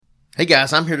Hey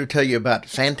guys, I'm here to tell you about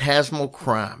Phantasmal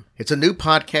Crime. It's a new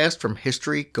podcast from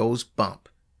History Goes Bump.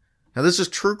 Now this is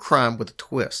true crime with a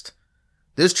twist.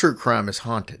 This true crime is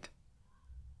haunted.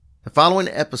 The following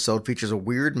episode features a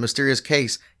weird, mysterious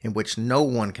case in which no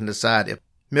one can decide if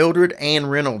Mildred Ann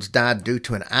Reynolds died due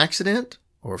to an accident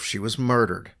or if she was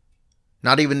murdered.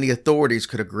 Not even the authorities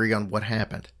could agree on what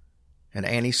happened. And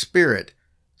Annie's spirit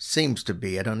seems to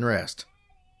be at unrest.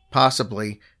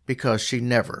 Possibly because she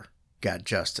never got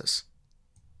justice.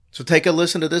 So take a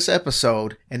listen to this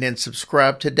episode and then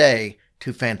subscribe today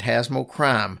to Phantasmal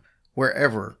Crime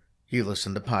wherever you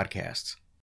listen to podcasts.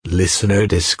 Listener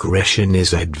discretion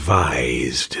is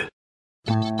advised.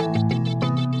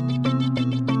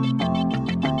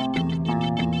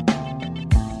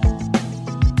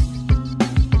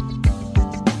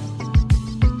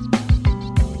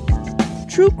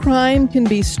 True crime can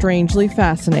be strangely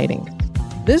fascinating.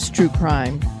 This true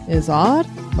crime is odd,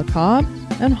 macabre,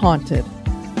 and haunted.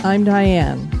 I'm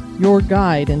Diane, your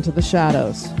guide into the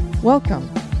shadows.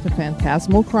 Welcome to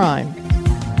Phantasmal Crime.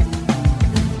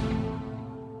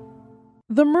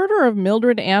 The murder of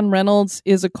Mildred Ann Reynolds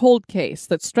is a cold case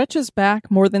that stretches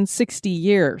back more than 60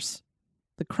 years.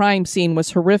 The crime scene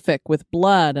was horrific with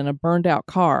blood and a burned-out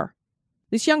car.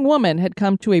 This young woman had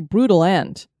come to a brutal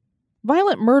end.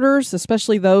 Violent murders,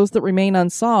 especially those that remain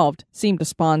unsolved, seem to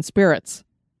spawn spirits.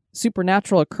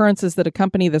 Supernatural occurrences that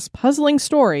accompany this puzzling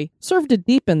story serve to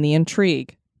deepen the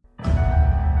intrigue.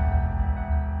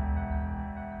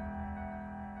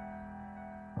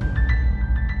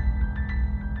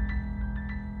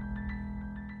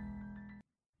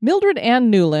 Mildred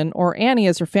Ann Newlin, or Annie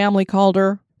as her family called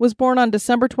her, was born on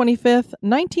December 25,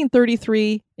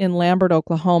 1933, in Lambert,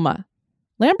 Oklahoma.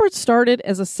 Lambert started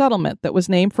as a settlement that was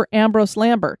named for Ambrose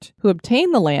Lambert, who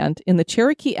obtained the land in the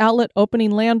Cherokee Outlet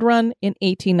opening land run in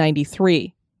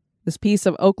 1893. This piece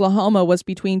of Oklahoma was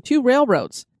between two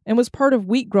railroads and was part of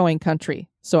wheat-growing country,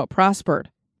 so it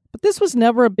prospered. But this was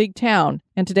never a big town,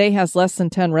 and today has less than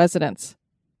 10 residents.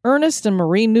 Ernest and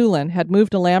Marie Newlin had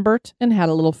moved to Lambert and had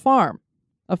a little farm.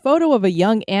 A photo of a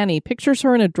young Annie pictures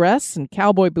her in a dress and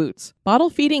cowboy boots,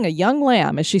 bottle-feeding a young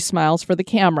lamb as she smiles for the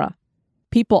camera.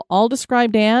 People all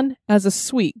described Anne as a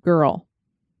sweet girl.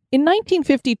 In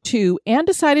 1952, Anne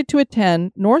decided to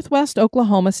attend Northwest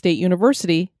Oklahoma State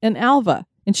University in Alva,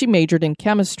 and she majored in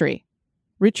chemistry.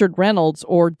 Richard Reynolds,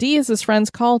 or D as his friends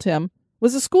called him,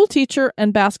 was a school teacher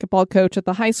and basketball coach at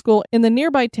the high school in the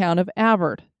nearby town of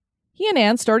Avard. He and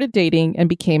Anne started dating and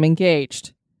became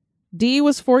engaged. D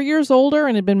was 4 years older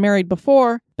and had been married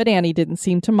before, but Annie didn't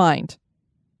seem to mind.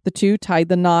 The two tied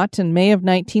the knot in May of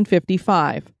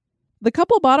 1955. The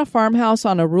couple bought a farmhouse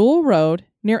on a rural road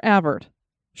near Avard.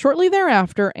 Shortly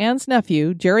thereafter, Anne's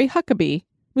nephew, Jerry Huckabee,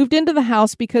 moved into the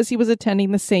house because he was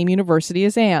attending the same university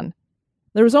as Anne.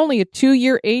 There was only a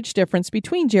 2-year age difference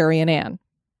between Jerry and Anne.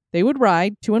 They would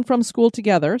ride to and from school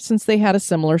together since they had a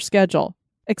similar schedule,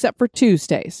 except for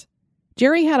Tuesdays.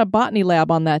 Jerry had a botany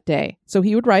lab on that day, so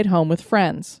he would ride home with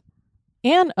friends.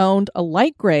 Anne owned a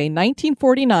light gray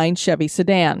 1949 Chevy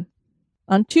sedan.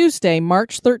 On Tuesday,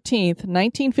 March 13,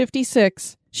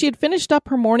 1956, she had finished up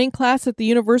her morning class at the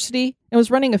university and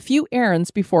was running a few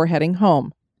errands before heading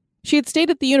home. She had stayed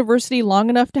at the university long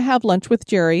enough to have lunch with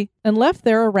Jerry and left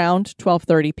there around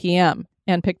 12:30 p.m.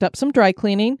 and picked up some dry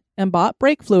cleaning and bought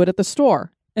brake fluid at the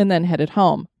store and then headed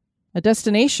home, a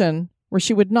destination where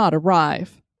she would not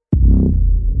arrive.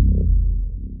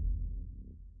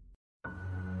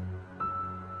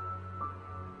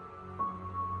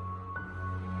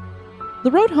 The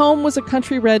road home was a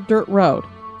country red dirt road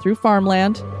through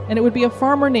farmland, and it would be a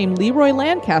farmer named Leroy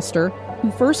Lancaster who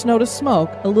first noticed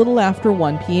smoke a little after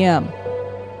 1 p.m.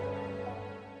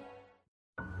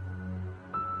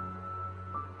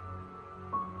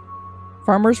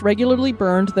 Farmers regularly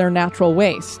burned their natural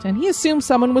waste, and he assumed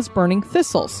someone was burning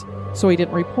thistles, so he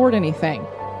didn't report anything.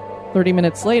 30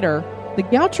 minutes later, the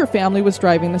Goucher family was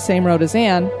driving the same road as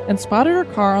Anne and spotted her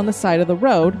car on the side of the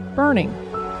road burning.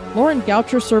 Lauren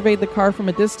Goucher surveyed the car from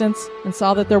a distance and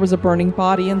saw that there was a burning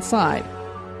body inside.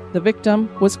 The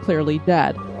victim was clearly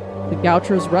dead. The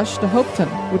Gouchers rushed to Hopeton,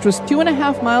 which was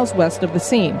 2.5 miles west of the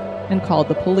scene, and called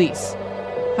the police.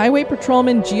 Highway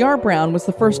Patrolman G.R. Brown was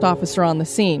the first officer on the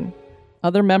scene.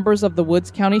 Other members of the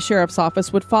Woods County Sheriff's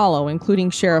Office would follow, including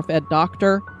Sheriff Ed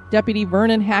Doctor, Deputy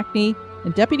Vernon Hackney,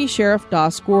 and Deputy Sheriff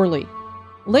Doss Gorley.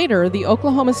 Later, the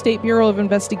Oklahoma State Bureau of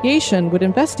Investigation would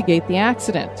investigate the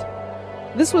accident.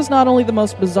 This was not only the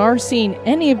most bizarre scene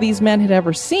any of these men had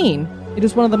ever seen, it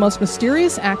is one of the most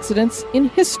mysterious accidents in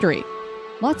history.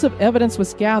 Lots of evidence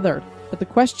was gathered, but the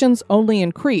questions only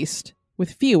increased,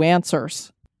 with few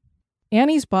answers.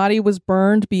 Annie's body was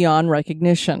burned beyond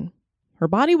recognition. Her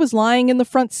body was lying in the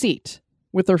front seat,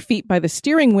 with her feet by the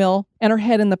steering wheel and her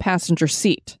head in the passenger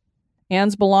seat.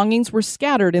 Anne's belongings were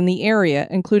scattered in the area,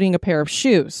 including a pair of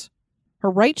shoes. Her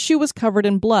right shoe was covered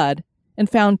in blood and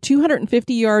found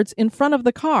 250 yards in front of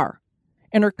the car,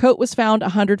 and her coat was found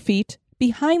 100 feet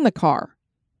behind the car.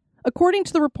 According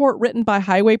to the report written by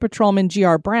Highway Patrolman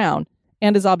G.R. Brown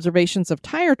and his observations of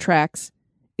tire tracks,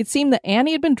 it seemed that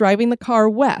Annie had been driving the car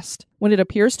west when it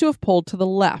appears to have pulled to the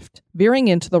left, veering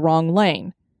into the wrong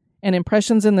lane, and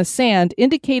impressions in the sand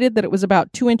indicated that it was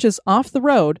about 2 inches off the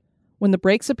road when the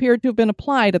brakes appeared to have been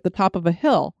applied at the top of a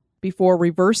hill before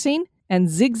reversing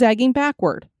and zigzagging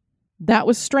backward. That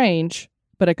was strange,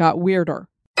 but it got weirder.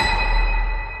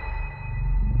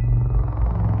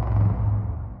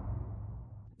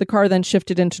 The car then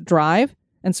shifted into drive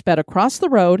and sped across the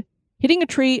road, hitting a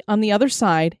tree on the other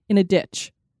side in a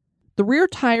ditch. The rear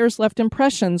tires left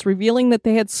impressions revealing that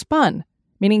they had spun,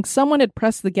 meaning someone had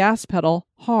pressed the gas pedal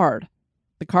hard.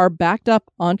 The car backed up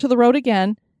onto the road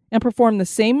again and performed the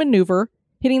same maneuver,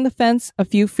 hitting the fence a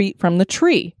few feet from the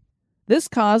tree. This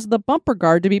caused the bumper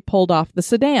guard to be pulled off the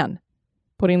sedan.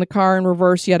 Putting the car in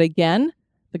reverse yet again,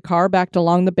 the car backed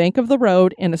along the bank of the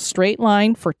road in a straight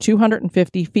line for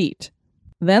 250 feet.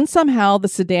 Then somehow the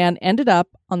sedan ended up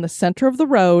on the center of the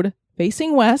road,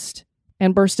 facing west,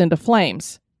 and burst into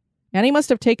flames. Annie must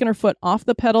have taken her foot off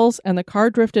the pedals and the car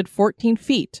drifted 14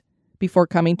 feet before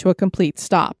coming to a complete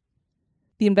stop.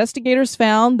 The investigators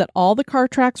found that all the car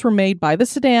tracks were made by the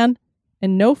sedan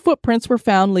and no footprints were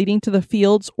found leading to the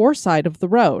fields or side of the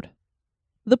road.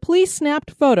 The police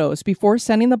snapped photos before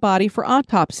sending the body for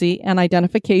autopsy and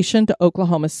identification to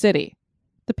Oklahoma City.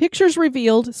 The pictures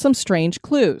revealed some strange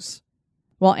clues.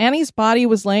 While Annie's body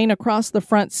was laying across the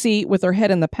front seat with her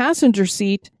head in the passenger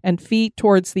seat and feet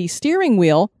towards the steering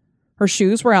wheel, her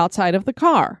shoes were outside of the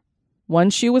car.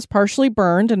 One shoe was partially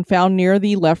burned and found near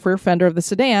the left rear fender of the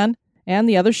sedan, and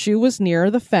the other shoe was near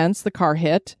the fence the car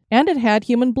hit, and it had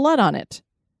human blood on it.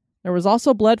 There was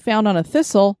also blood found on a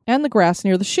thistle and the grass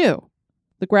near the shoe.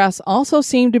 The grass also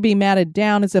seemed to be matted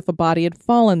down as if a body had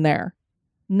fallen there.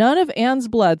 None of Anne's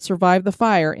blood survived the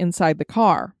fire inside the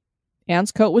car.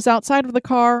 Anne's coat was outside of the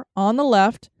car, on the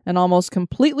left, and almost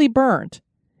completely burned,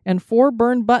 and 4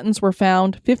 burned buttons were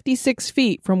found 56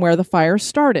 feet from where the fire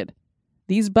started.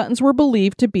 These buttons were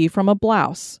believed to be from a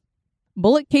blouse.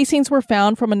 Bullet casings were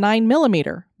found from a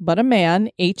 9mm, but a man,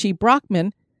 H.E.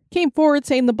 Brockman, came forward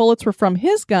saying the bullets were from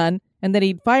his gun and that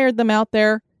he'd fired them out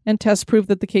there, and tests proved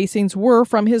that the casings were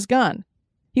from his gun.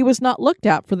 He was not looked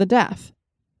at for the death.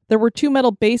 There were 2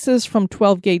 metal bases from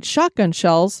 12-gauge shotgun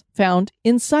shells found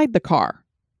inside the car.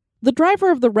 The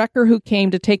driver of the wrecker who came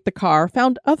to take the car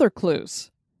found other clues.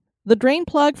 The drain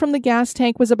plug from the gas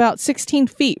tank was about 16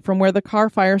 feet from where the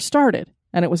car fire started,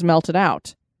 and it was melted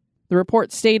out. The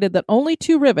report stated that only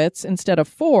 2 rivets, instead of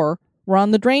 4, were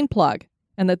on the drain plug,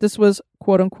 and that this was,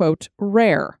 quote-unquote,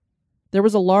 rare. There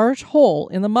was a large hole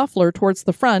in the muffler towards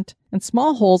the front and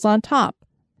small holes on top.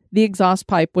 The exhaust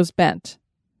pipe was bent.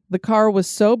 The car was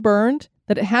so burned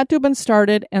that it had to have been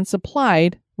started and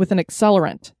supplied with an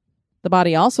accelerant. The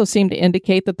body also seemed to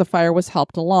indicate that the fire was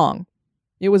helped along.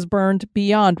 It was burned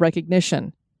beyond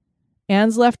recognition.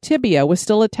 Anne's left tibia was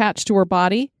still attached to her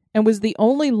body and was the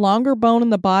only longer bone in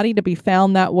the body to be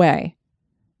found that way.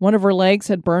 One of her legs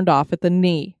had burned off at the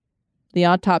knee. The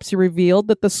autopsy revealed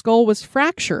that the skull was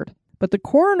fractured, but the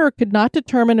coroner could not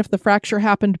determine if the fracture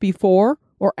happened before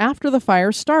or after the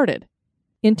fire started.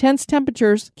 Intense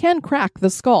temperatures can crack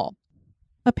the skull.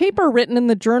 A paper written in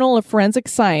the Journal of Forensic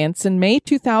Science in May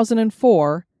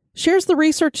 2004 shares the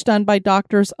research done by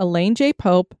doctors Elaine J.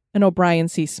 Pope and O'Brien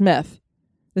C. Smith.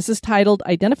 This is titled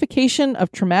Identification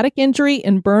of Traumatic Injury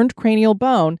in Burned Cranial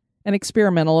Bone, an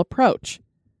Experimental Approach.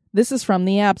 This is from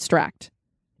the abstract.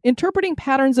 Interpreting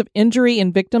patterns of injury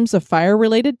in victims of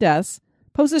fire-related deaths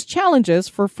poses challenges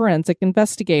for forensic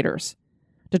investigators.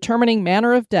 Determining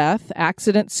manner of death,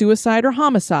 accident, suicide, or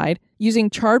homicide using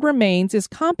charred remains is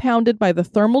compounded by the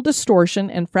thermal distortion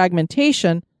and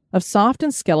fragmentation of soft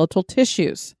and skeletal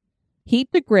tissues. Heat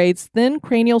degrades thin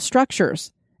cranial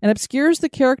structures and obscures the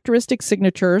characteristic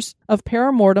signatures of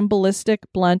perimortem ballistic,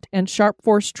 blunt, and sharp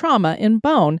force trauma in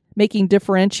bone, making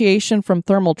differentiation from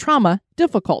thermal trauma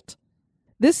difficult.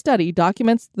 This study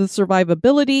documents the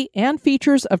survivability and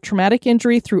features of traumatic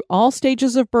injury through all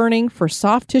stages of burning for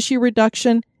soft tissue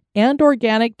reduction and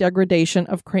organic degradation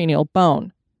of cranial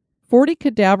bone. 40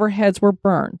 cadaver heads were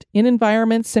burned in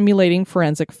environments simulating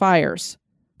forensic fires.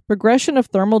 Progression of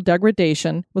thermal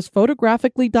degradation was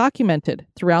photographically documented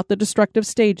throughout the destructive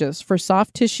stages for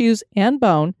soft tissues and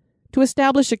bone to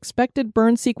establish expected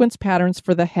burn sequence patterns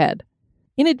for the head.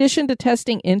 In addition to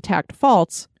testing intact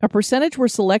faults, a percentage were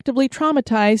selectively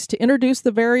traumatized to introduce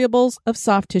the variables of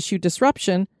soft tissue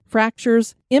disruption,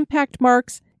 fractures, impact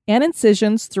marks, and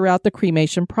incisions throughout the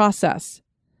cremation process.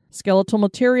 Skeletal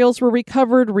materials were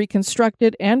recovered,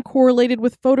 reconstructed, and correlated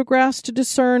with photographs to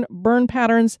discern burn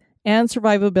patterns and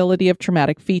survivability of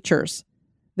traumatic features.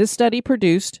 This study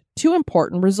produced 2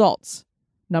 important results.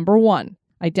 Number 1,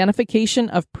 identification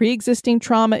of pre-existing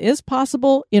trauma is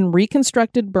possible in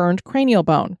reconstructed burned cranial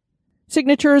bone.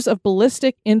 Signatures of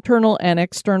ballistic internal and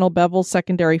external bevel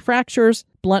secondary fractures,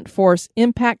 blunt force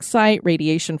impact site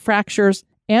radiation fractures,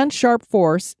 and sharp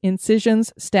force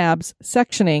incisions, stabs,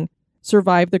 sectioning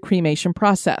survive the cremation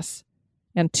process.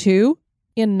 And 2,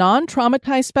 in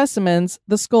non-traumatized specimens,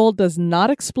 the skull does not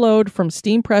explode from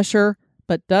steam pressure,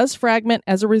 but does fragment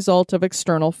as a result of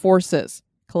external forces,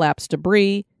 collapse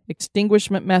debris,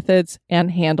 extinguishment methods,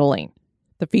 and handling.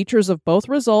 The features of both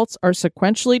results are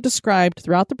sequentially described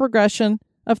throughout the progression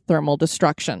of thermal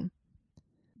destruction.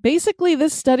 Basically,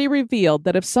 this study revealed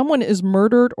that if someone is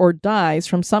murdered or dies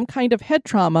from some kind of head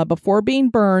trauma before being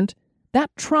burned,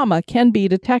 that trauma can be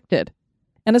detected.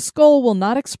 And a skull will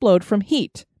not explode from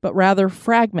heat, but rather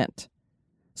fragment.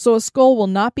 So a skull will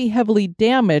not be heavily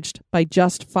damaged by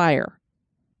just fire.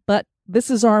 But this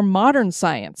is our modern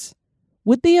science.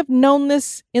 Would they have known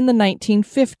this in the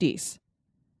 1950s?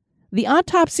 The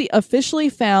autopsy officially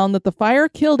found that the fire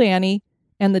killed Annie,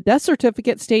 and the death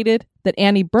certificate stated that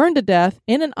Annie burned to death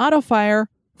in an auto fire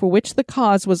for which the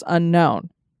cause was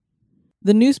unknown.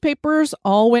 The newspapers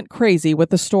all went crazy with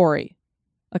the story.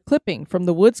 A clipping from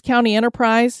the Woods County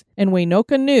Enterprise and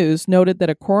Waynoka News noted that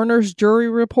a coroner's jury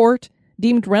report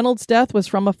deemed Reynolds' death was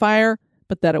from a fire,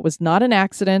 but that it was not an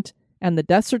accident, and the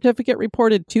death certificate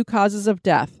reported 2 causes of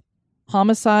death: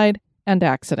 homicide and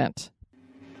accident.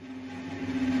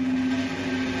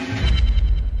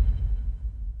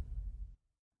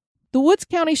 The Woods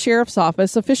County Sheriff's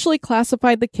Office officially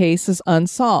classified the case as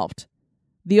unsolved.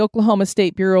 The Oklahoma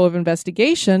State Bureau of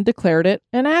Investigation declared it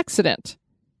an accident.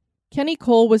 Kenny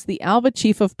Cole was the Alva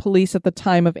chief of police at the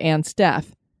time of Ann's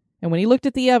death, and when he looked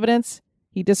at the evidence,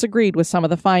 he disagreed with some of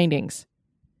the findings.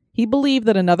 He believed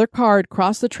that another car had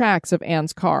crossed the tracks of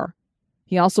Ann's car.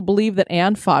 He also believed that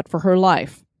Ann fought for her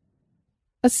life.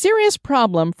 A serious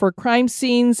problem for crime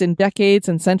scenes in decades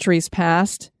and centuries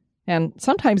past, and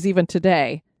sometimes even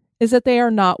today, is that they are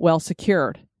not well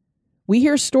secured. We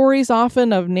hear stories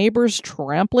often of neighbors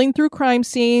trampling through crime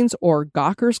scenes or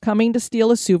gawkers coming to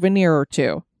steal a souvenir or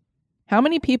 2. How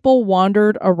many people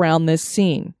wandered around this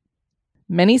scene?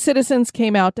 Many citizens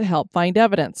came out to help find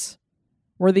evidence.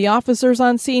 Were the officers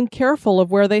on scene careful of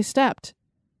where they stepped?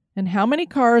 And how many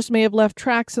cars may have left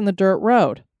tracks in the dirt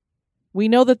road? We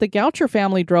know that the Goucher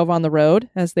family drove on the road,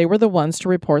 as they were the ones to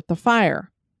report the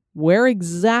fire. Where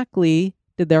exactly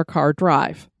did their car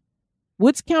drive?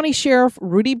 Woods County Sheriff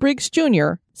Rudy Briggs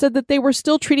Jr. said that they were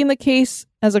still treating the case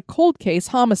as a cold case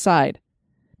homicide.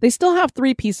 They still have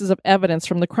 3 pieces of evidence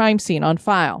from the crime scene on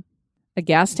file: a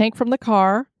gas tank from the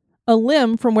car, a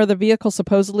limb from where the vehicle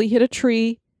supposedly hit a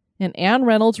tree, and Ann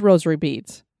Reynolds' rosary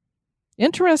beads.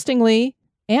 Interestingly,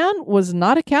 Ann was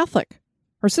not a Catholic.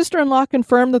 Her sister-in-law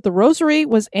confirmed that the rosary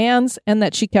was Ann's and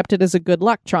that she kept it as a good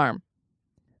luck charm.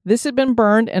 This had been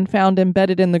burned and found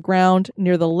embedded in the ground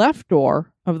near the left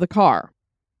door of the car.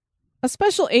 A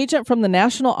special agent from the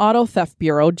National Auto Theft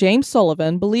Bureau, James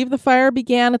Sullivan, believed the fire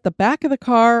began at the back of the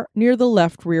car near the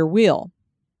left rear wheel.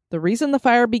 The reason the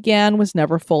fire began was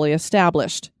never fully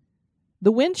established.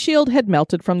 The windshield had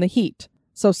melted from the heat,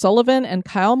 so Sullivan and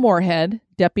Kyle Moorhead,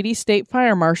 Deputy State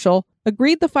Fire Marshal,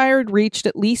 agreed the fire had reached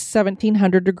at least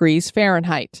 1,700 degrees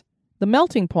Fahrenheit, the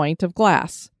melting point of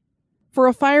glass. For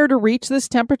a fire to reach this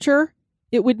temperature,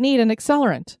 it would need an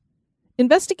accelerant.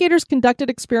 Investigators conducted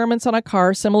experiments on a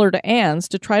car similar to Ann's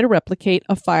to try to replicate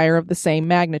a fire of the same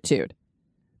magnitude.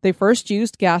 They first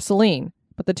used gasoline,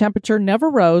 but the temperature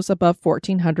never rose above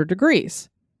 1,400 degrees.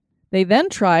 They then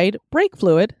tried brake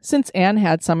fluid, since Ann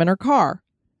had some in her car.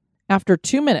 After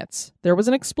 2 minutes, there was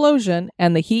an explosion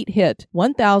and the heat hit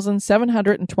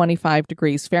 1,725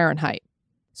 degrees Fahrenheit.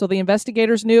 So the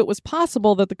investigators knew it was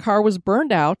possible that the car was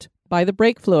burned out by the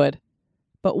brake fluid.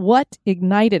 But what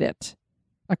ignited it?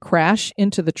 A crash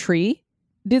into the tree?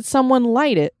 Did someone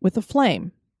light it with a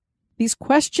flame? These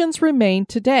questions remain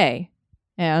today,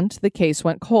 and the case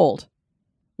went cold.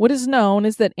 What is known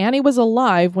is that Annie was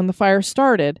alive when the fire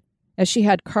started, as she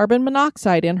had carbon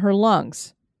monoxide in her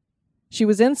lungs. She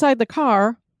was inside the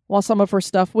car, while some of her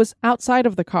stuff was outside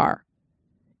of the car.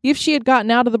 If she had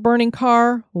gotten out of the burning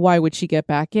car, why would she get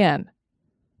back in?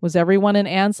 Was everyone in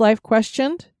Ann's life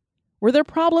questioned? Were there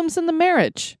problems in the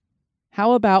marriage?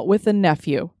 How about with the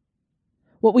nephew?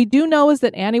 What we do know is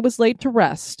that Annie was laid to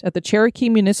rest at the Cherokee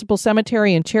Municipal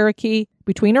Cemetery in Cherokee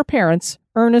between her parents,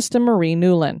 Ernest and Marie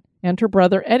Newlin, and her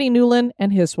brother Eddie Newlin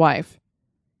and his wife.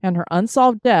 And her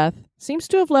unsolved death seems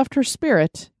to have left her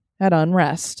spirit at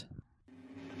unrest.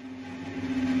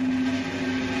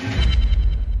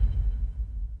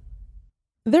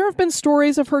 There have been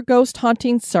stories of her ghost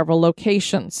haunting several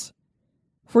locations.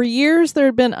 For years, there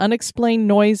had been unexplained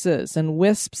noises and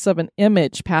wisps of an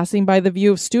image passing by the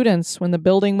view of students when the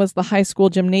building was the high school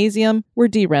gymnasium where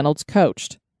Dee Reynolds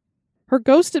coached. Her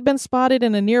ghost had been spotted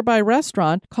in a nearby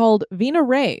restaurant called Vina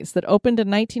Ray's that opened in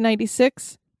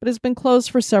 1996, but has been closed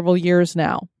for several years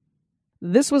now.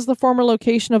 This was the former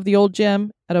location of the old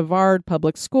gym at Avard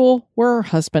Public School where her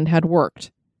husband had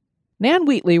worked. Nan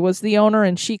Wheatley was the owner,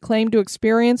 and she claimed to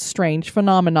experience strange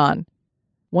phenomenon.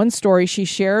 One story she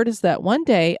shared is that one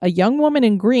day a young woman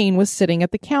in green was sitting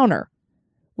at the counter.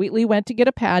 Wheatley went to get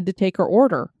a pad to take her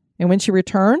order, and when she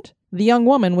returned, the young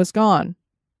woman was gone.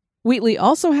 Wheatley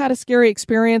also had a scary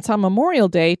experience on Memorial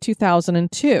Day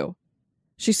 2002.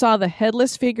 She saw the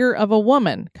headless figure of a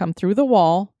woman come through the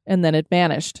wall, and then it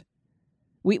vanished.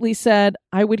 Wheatley said,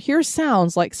 "I would hear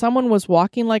sounds like someone was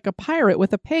walking like a pirate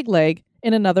with a peg leg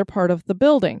in another part of the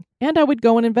building, and I would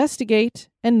go and investigate,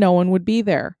 and no one would be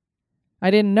there. I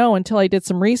didn't know until I did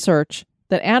some research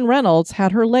that Ann Reynolds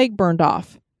had her leg burned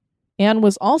off. Ann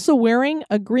was also wearing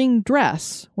a green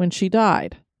dress when she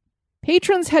died."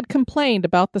 Patrons had complained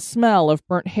about the smell of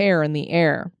burnt hair in the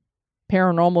air.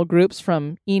 Paranormal groups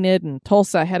from Enid and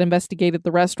Tulsa had investigated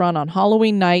the restaurant on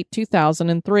Halloween night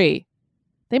 2003.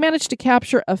 They managed to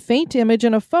capture a faint image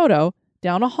in a photo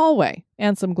down a hallway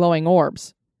and some glowing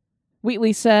orbs.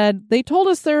 Wheatley said, "They told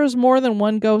us there is more than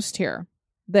one ghost here.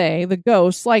 They, the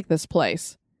ghosts, like this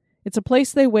place. It's a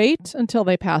place they wait until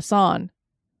they pass on."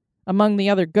 Among the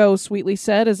other ghosts, Wheatley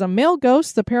said, is a male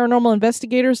ghost the paranormal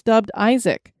investigators dubbed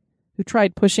Isaac, who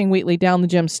tried pushing Wheatley down the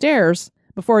gym stairs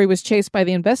before he was chased by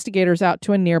the investigators out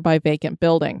to a nearby vacant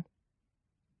building.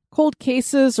 Cold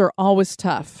cases are always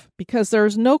tough because there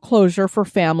is no closure for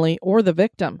family or the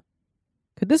victim.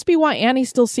 Could this be why Annie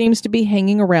still seems to be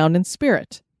hanging around in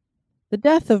spirit? The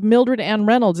death of Mildred Ann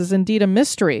Reynolds is indeed a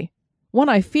mystery, one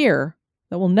I fear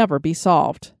that will never be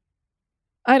solved.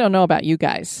 I don't know about you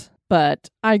guys, but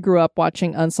I grew up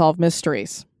watching Unsolved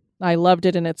Mysteries. I loved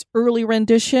it in its early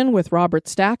rendition with Robert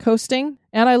Stack hosting,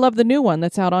 and I love the new one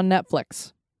that's out on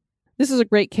Netflix. This is a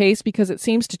great case because it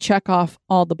seems to check off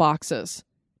all the boxes.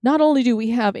 Not only do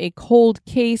we have a cold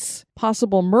case,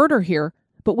 possible murder here,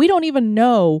 but we don't even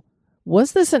know,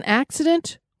 was this an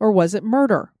accident or was it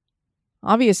murder?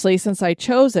 Obviously, since I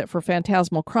chose it for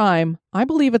Phantasmal Crime, I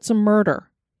believe it's a murder.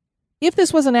 If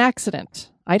this was an accident,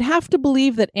 I'd have to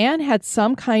believe that Anne had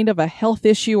some kind of a health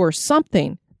issue or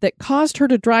something that caused her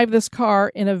to drive this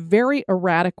car in a very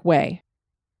erratic way.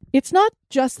 It's not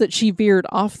just that she veered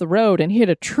off the road and hit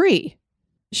a tree.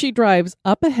 She drives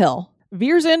up a hill,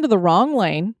 veers into the wrong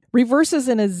lane, reverses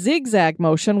in a zigzag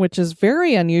motion, which is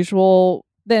very unusual.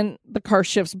 Then the car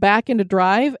shifts back into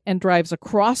drive and drives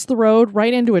across the road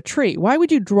right into a tree. Why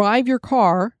would you drive your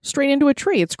car straight into a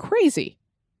tree? It's crazy.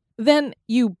 Then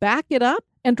you back it up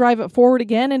and drive it forward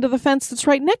again into the fence that's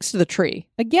right next to the tree.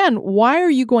 Again, why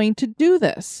are you going to do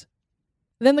this?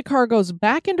 Then the car goes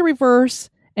back into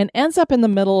reverse and ends up in the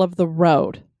middle of the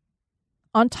road.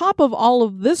 On top of all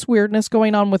of this weirdness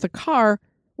going on with the car,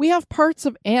 we have parts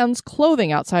of Anne's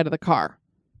clothing outside of the car.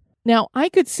 Now, I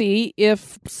could see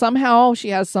if somehow she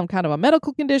has some kind of a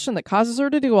medical condition that causes her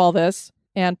to do all this,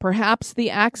 and perhaps the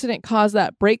accident caused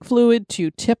that brake fluid to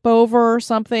tip over or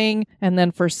something, and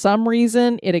then for some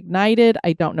reason it ignited.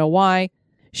 I don't know why.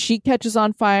 She catches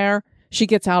on fire. She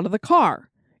gets out of the car.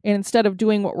 And instead of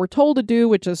doing what we're told to do,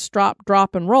 which is stop,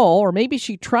 drop, and roll, or maybe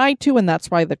she tried to, and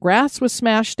that's why the grass was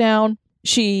smashed down,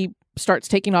 she starts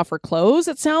taking off her clothes,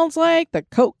 it sounds like. The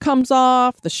coat comes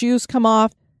off, the shoes come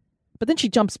off, but then she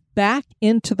jumps back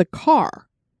into the car.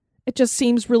 It just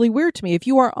seems really weird to me. If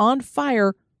you are on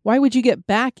fire, why would you get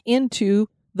back into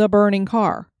the burning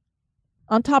car?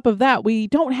 On top of that, we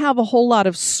don't have a whole lot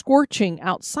of scorching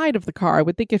outside of the car. I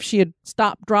would think if she had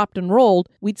stopped, dropped, and rolled,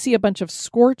 we'd see a bunch of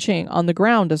scorching on the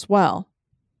ground as well.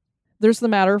 There's the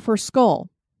matter of her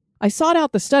skull. I sought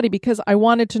out the study because I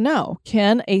wanted to know,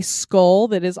 can a skull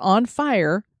that is on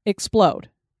fire explode?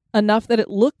 Enough that it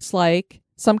looks like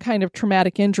some kind of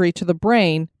traumatic injury to the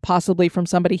brain, possibly from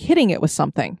somebody hitting it with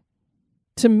something.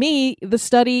 To me, the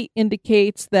study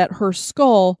indicates that her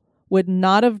skull would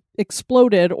not have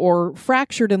exploded or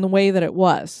fractured in the way that it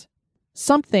was.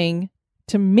 Something,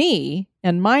 to me,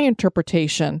 and my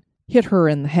interpretation, hit her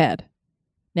in the head.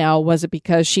 Now, was it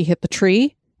because she hit the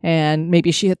tree and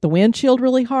maybe she hit the windshield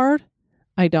really hard?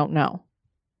 I don't know.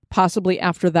 Possibly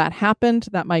after that happened,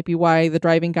 that might be why the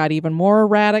driving got even more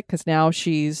erratic, because now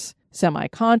she's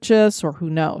semi-conscious, or who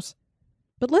knows.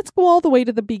 But let's go all the way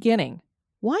to the beginning.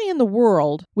 Why in the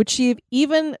world would she have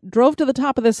even drove to the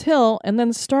top of this hill and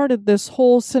then started this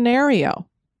whole scenario?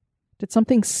 Did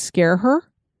something scare her?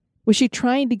 Was she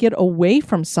trying to get away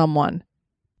from someone?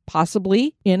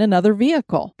 Possibly in another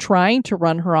vehicle, trying to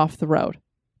run her off the road.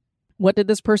 What did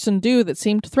this person do that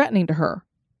seemed threatening to her?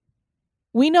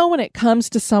 We know when it comes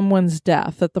to someone's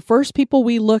death that the first people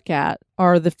we look at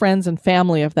are the friends and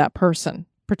family of that person,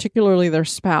 particularly their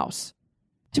spouse.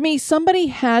 To me, somebody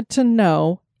had to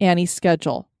know Annie's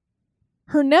schedule.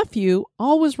 Her nephew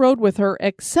always rode with her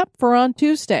except for on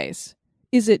Tuesdays.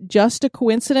 Is it just a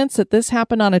coincidence that this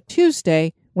happened on a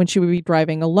Tuesday when she would be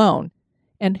driving alone?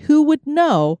 And who would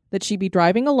know that she'd be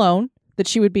driving alone, that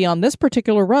she would be on this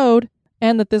particular road,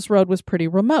 and that this road was pretty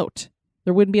remote?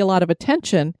 There wouldn't be a lot of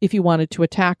attention if you wanted to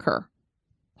attack her.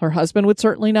 Her husband would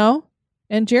certainly know,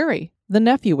 and Jerry, the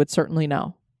nephew, would certainly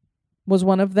know. Was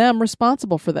one of them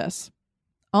responsible for this?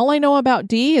 All I know about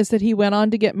Dee is that he went on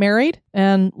to get married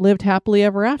and lived happily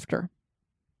ever after.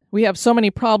 We have so many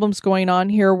problems going on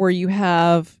here where you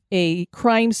have a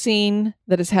crime scene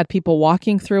that has had people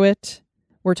walking through it.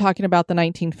 We're talking about the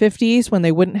 1950s when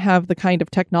they wouldn't have the kind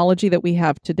of technology that we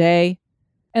have today.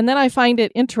 And then I find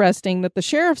it interesting that the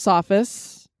sheriff's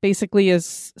office basically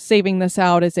is saving this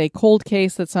out as a cold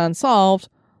case that's unsolved,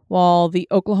 while the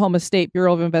Oklahoma State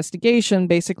Bureau of Investigation,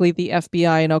 basically the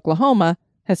FBI in Oklahoma,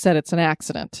 has said it's an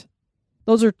accident.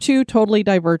 Those are two totally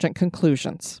divergent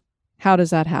conclusions. How does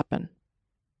that happen?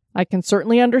 I can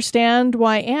certainly understand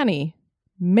why Annie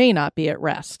may not be at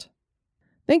rest.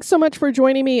 Thanks so much for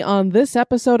joining me on this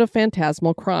episode of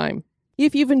Phantasmal Crime.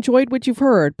 If you've enjoyed what you've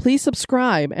heard, please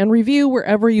subscribe and review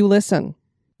wherever you listen.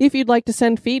 If you'd like to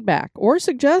send feedback or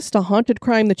suggest a haunted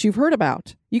crime that you've heard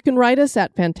about, you can write us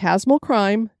at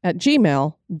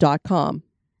phantasmalcrime@gmail.com.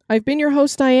 I've been your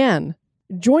host, Diane.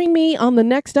 Join me on the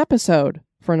next episode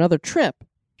for another trip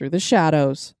through the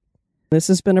shadows. This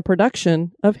has been a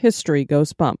production of History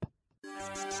Goes Bump.